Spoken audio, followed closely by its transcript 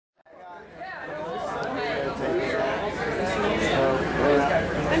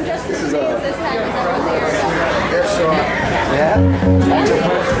Yeah? That's the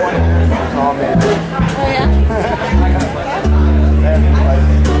first 20 minutes was all me. Oh yeah?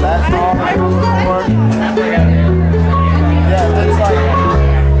 That's all the work. Yeah, that's like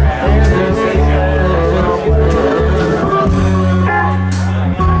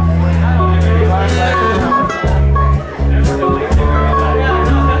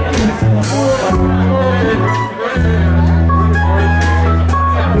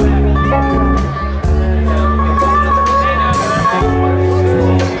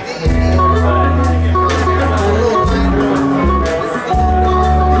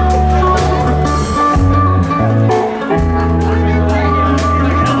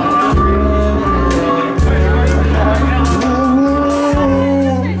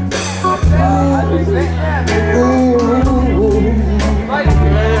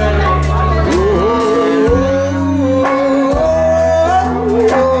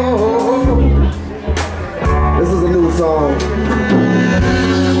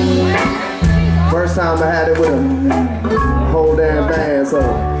time I had it with a whole damn band, so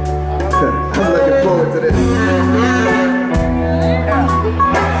I'm looking forward to this.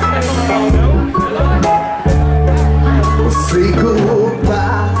 Say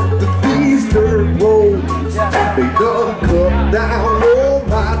goodbye to these dirt roads. They done cut down all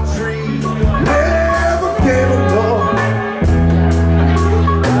my trees. Never came along.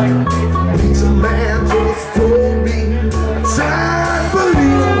 Preacher man just told me time for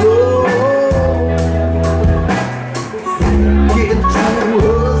leaving alone.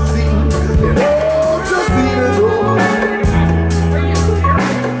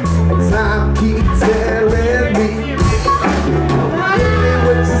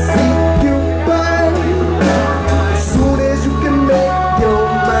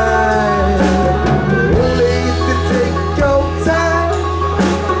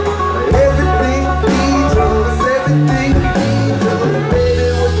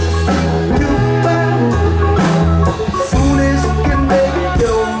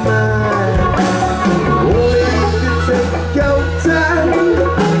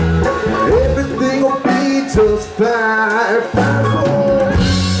 Bad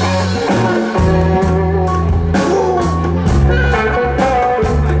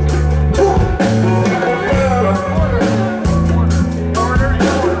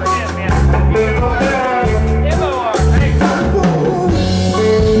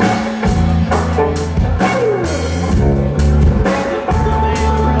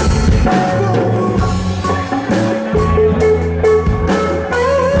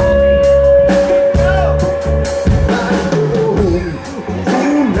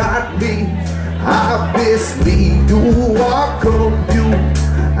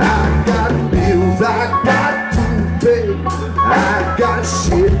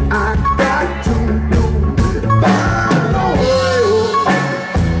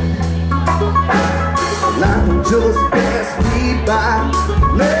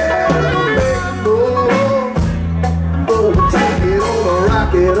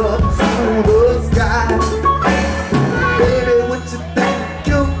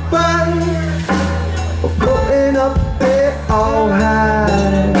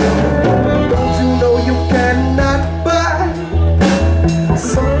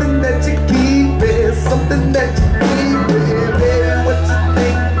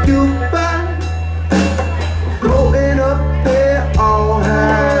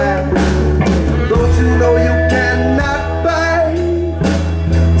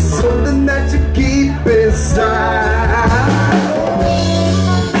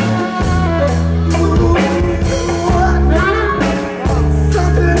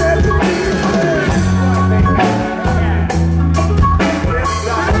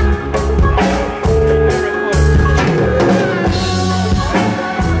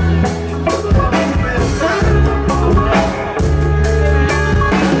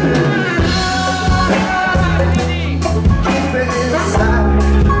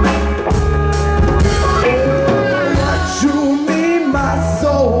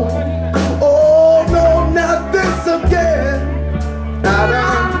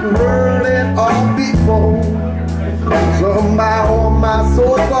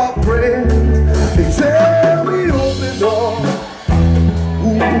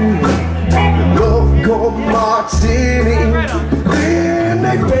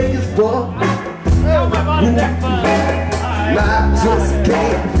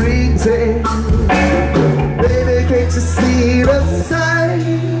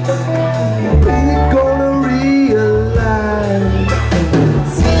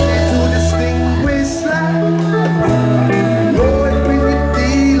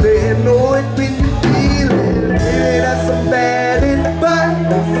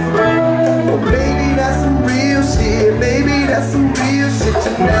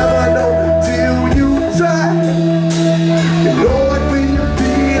never know till you try. You know it when you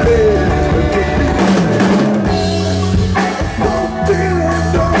feel it.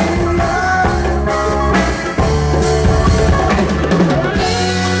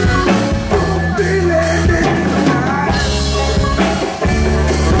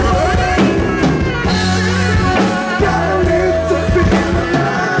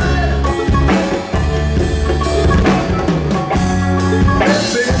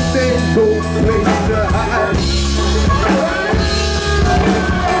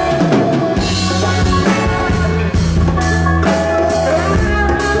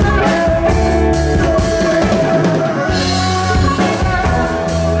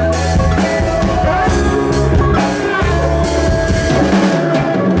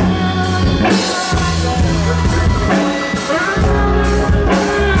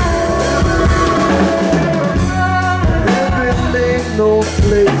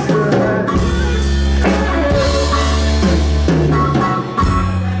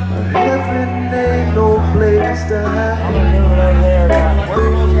 No place to hide.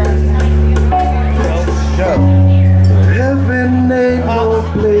 Heaven ain't no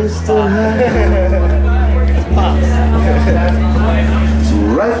place to hide. Heaven ain't no place to hide. So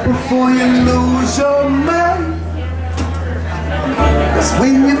right before you lose your mind, that's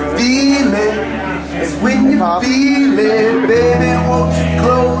when you feel it. It's when you feel it, baby, won't you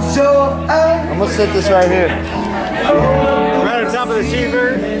close your eyes? I'm gonna set this right here. Right on top of the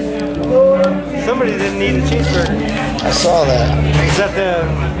cheeseburger. Somebody didn't need a cheeseburger. I saw that. Is that the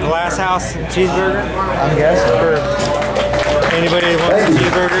Glass House cheeseburger? I'm guessing. For anybody that wants a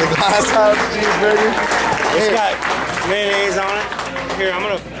cheeseburger? Glass House cheeseburger. It's got mayonnaise on it. Here, I'm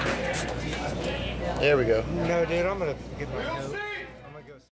gonna. There we go. No, dude, I'm gonna get my coat.